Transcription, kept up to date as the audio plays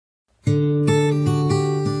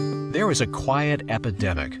There is a quiet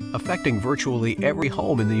epidemic affecting virtually every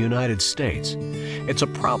home in the United States. It's a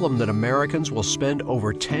problem that Americans will spend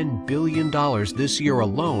over $10 billion this year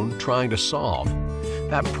alone trying to solve.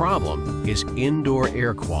 That problem is indoor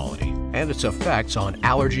air quality and its effects on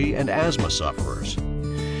allergy and asthma sufferers.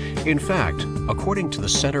 In fact, according to the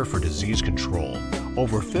Center for Disease Control,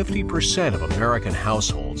 over 50% of American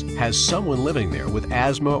households has someone living there with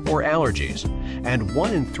asthma or allergies, and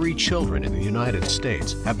 1 in 3 children in the United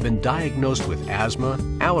States have been diagnosed with asthma,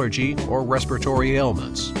 allergy, or respiratory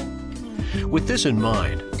ailments. With this in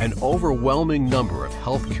mind, an overwhelming number of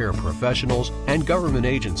healthcare professionals and government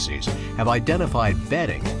agencies have identified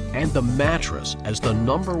bedding and the mattress as the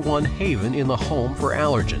 #1 haven in the home for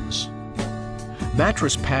allergens.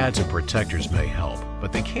 Mattress pads and protectors may help,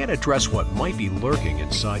 but they can't address what might be lurking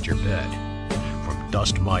inside your bed. From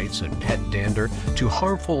dust mites and pet dander to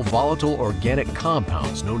harmful volatile organic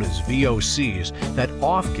compounds known as VOCs that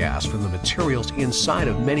off-gas from the materials inside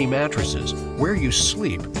of many mattresses, where you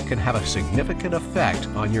sleep can have a significant effect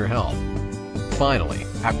on your health. Finally,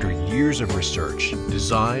 after years of research,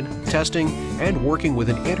 design, testing, and working with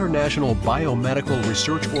an international biomedical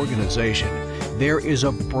research organization, there is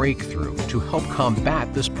a breakthrough to help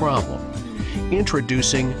combat this problem.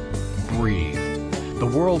 Introducing Breathe, the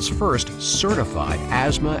world's first certified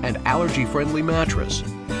asthma and allergy-friendly mattress.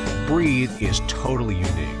 Breathe is totally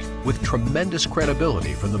unique, with tremendous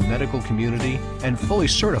credibility from the medical community and fully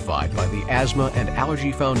certified by the Asthma and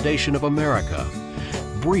Allergy Foundation of America.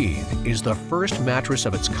 Breathe is the first mattress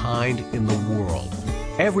of its kind in the world.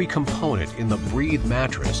 Every component in the Breathe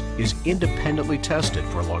mattress is independently tested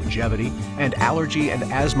for longevity and allergy and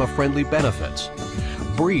asthma-friendly benefits.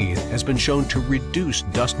 Breathe has been shown to reduce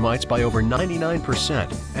dust mites by over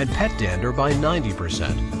 99% and pet dander by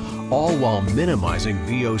 90%, all while minimizing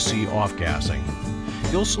VOC off-gassing.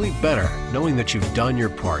 You'll sleep better knowing that you've done your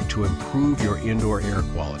part to improve your indoor air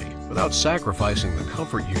quality without sacrificing the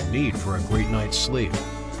comfort you need for a great night's sleep.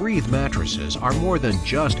 Breathe mattresses are more than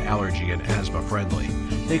just allergy and asthma friendly.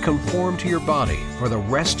 They conform to your body for the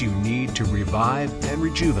rest you need to revive and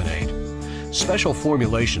rejuvenate. Special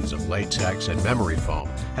formulations of latex and memory foam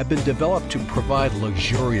have been developed to provide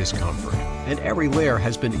luxurious comfort, and every layer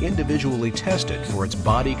has been individually tested for its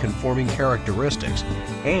body-conforming characteristics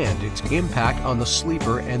and its impact on the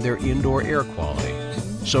sleeper and their indoor air quality.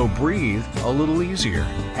 So breathe a little easier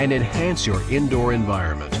and enhance your indoor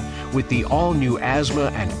environment with the all-new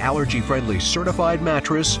asthma and allergy-friendly certified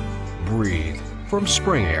mattress, Breathe, from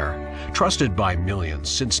Spring Air, trusted by millions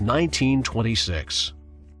since 1926.